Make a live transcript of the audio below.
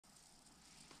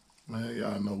Man,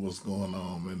 y'all know what's going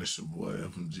on, man. It's your boy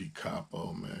FMG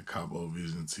Capo, man. Capo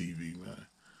Vision TV, man.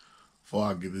 Before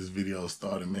I get this video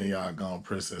started, man, y'all gonna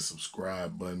press that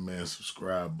subscribe button, man.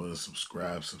 Subscribe button,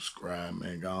 subscribe,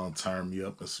 man. Go on, turn me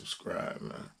up and subscribe,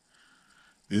 man.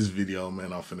 This video,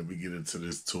 man, I'm finna be getting to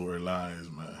this Tory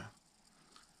Lanez, man.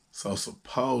 So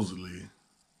supposedly,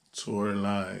 Tory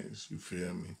Lanez, you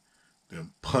feel me,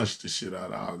 then punched the shit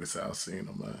out of August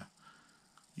Alsina, man.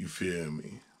 You feel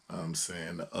me? Know what I'm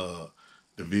saying? The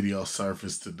video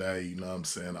surfaced today, you know what I'm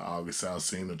saying? August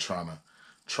Alsina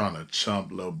trying to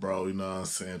chump little bro, you know what I'm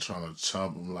saying? Trying to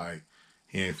chump him like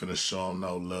he ain't finna show him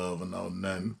no love or no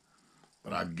nothing.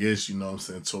 But I guess, you know what I'm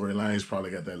saying, Tory Lanez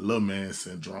probably got that little man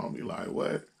syndrome. He like,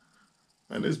 what?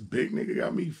 Man, this big nigga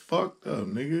got me fucked up,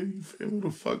 nigga. You feel me? Who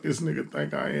the fuck this nigga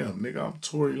think I am? Nigga, I'm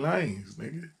Tory Lanez,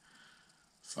 nigga.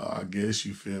 So I guess,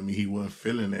 you feel me, he wasn't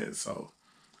feeling it, so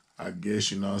I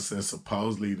guess, you know what I'm saying,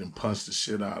 supposedly he done punched the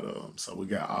shit out of him. So we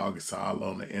got August all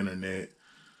on the internet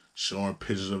showing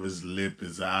pictures of his lip,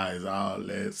 his eyes, all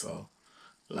that. So,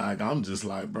 like, I'm just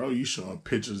like, bro, you showing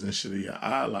pictures and shit of your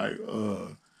eye. Like,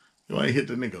 you ain't hit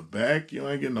the nigga back. You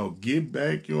ain't get no get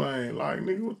back. You ain't like,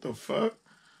 nigga, what the fuck?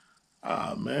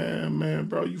 Ah, man,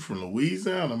 bro, you from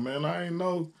Louisiana, man. I ain't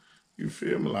know. You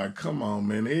feel me? Like, come on,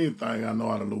 man. Everything I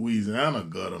know out of Louisiana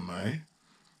gutter, man.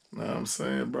 Know what I'm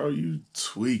saying, bro? You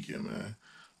tweaking, man.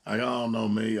 Like, I don't know,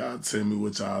 man. Y'all tell me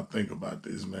what y'all think about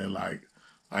this, man. Like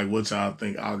what y'all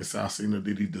think August Alsina,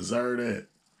 did he deserve that?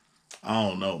 I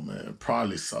don't know, man.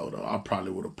 Probably so, though. I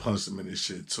probably would have punched him in this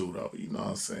shit, too, though. You know what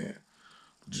I'm saying?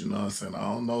 But you know what I'm saying?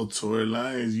 I don't know. Tory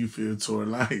Lanez, you feel Tory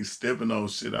Lanez stepping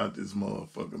those shit out this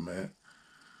motherfucker, man.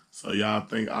 So y'all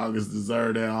think August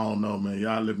deserved that? I don't know, man.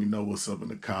 Y'all let me know what's up in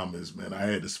the comments, man. I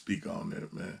had to speak on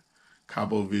that, man.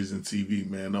 Capo Vision TV,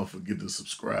 man. Don't forget to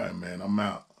subscribe, man. I'm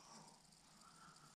out.